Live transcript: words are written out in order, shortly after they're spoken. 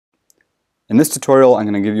In this tutorial, I'm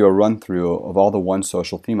going to give you a run-through of all the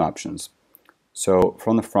OneSocial theme options. So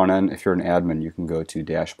from the front end, if you're an admin, you can go to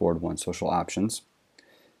Dashboard OneSocial Options,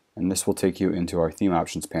 and this will take you into our theme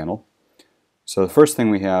options panel. So the first thing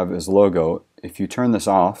we have is logo. If you turn this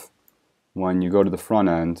off, when you go to the front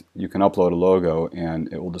end, you can upload a logo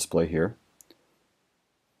and it will display here.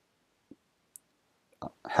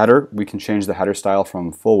 Header, we can change the header style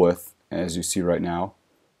from full width, as you see right now,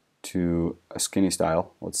 to a skinny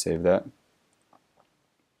style. Let's save that.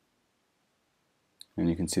 And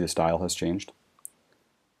you can see the style has changed.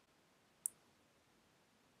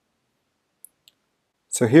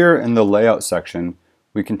 So here in the layout section,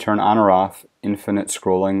 we can turn on or off infinite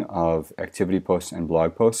scrolling of activity posts and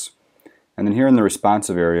blog posts. And then here in the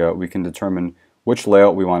responsive area, we can determine which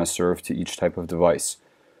layout we want to serve to each type of device.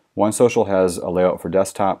 OneSocial has a layout for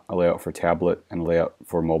desktop, a layout for tablet, and a layout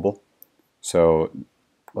for mobile. So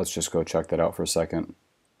let's just go check that out for a second.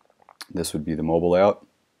 This would be the mobile layout.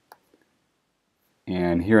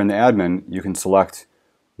 And here in the admin, you can select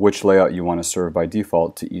which layout you want to serve by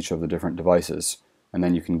default to each of the different devices. And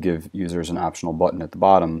then you can give users an optional button at the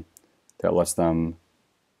bottom that lets them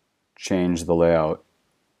change the layout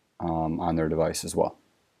on their device as well.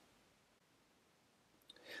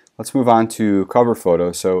 Let's move on to cover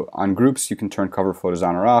photo. So on groups, you can turn cover photos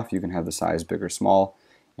on or off. You can have the size big or small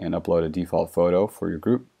and upload a default photo for your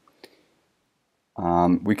group.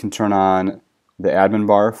 We can turn on the admin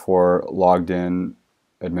bar for logged in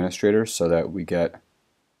administrators so that we get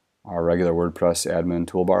our regular WordPress admin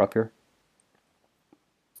toolbar up here.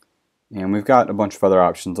 And we've got a bunch of other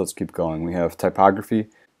options. Let's keep going. We have typography.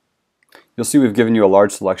 You'll see we've given you a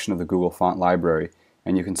large selection of the Google font library,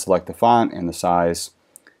 and you can select the font and the size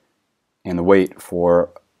and the weight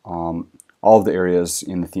for all of the areas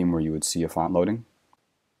in the theme where you would see a font loading.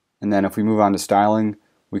 And then if we move on to styling,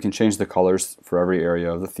 we can change the colors for every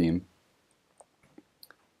area of the theme.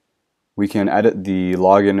 We can edit the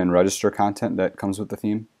login and register content that comes with the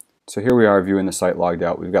theme. So here we are viewing the site logged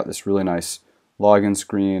out. We've got this really nice login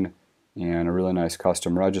screen and a really nice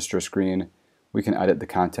custom register screen. We can edit the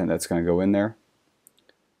content that's going to go in there.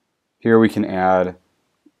 Here we can add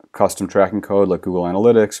custom tracking code like Google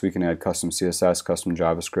Analytics. We can add custom CSS, custom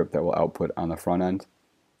JavaScript that will output on the front end.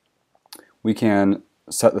 We can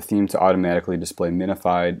set the theme to automatically display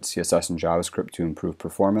minified CSS and JavaScript to improve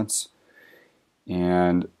performance.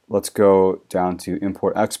 And let's go down to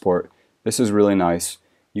import export. This is really nice.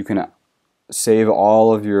 You can save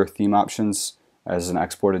all of your theme options as an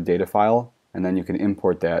exported data file, and then you can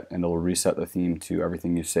import that and it'll reset the theme to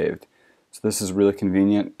everything you saved. So this is really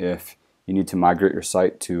convenient if you need to migrate your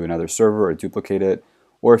site to another server or duplicate it,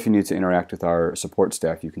 or if you need to interact with our support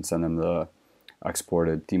staff, you can send them the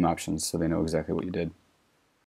exported theme options so they know exactly what you did.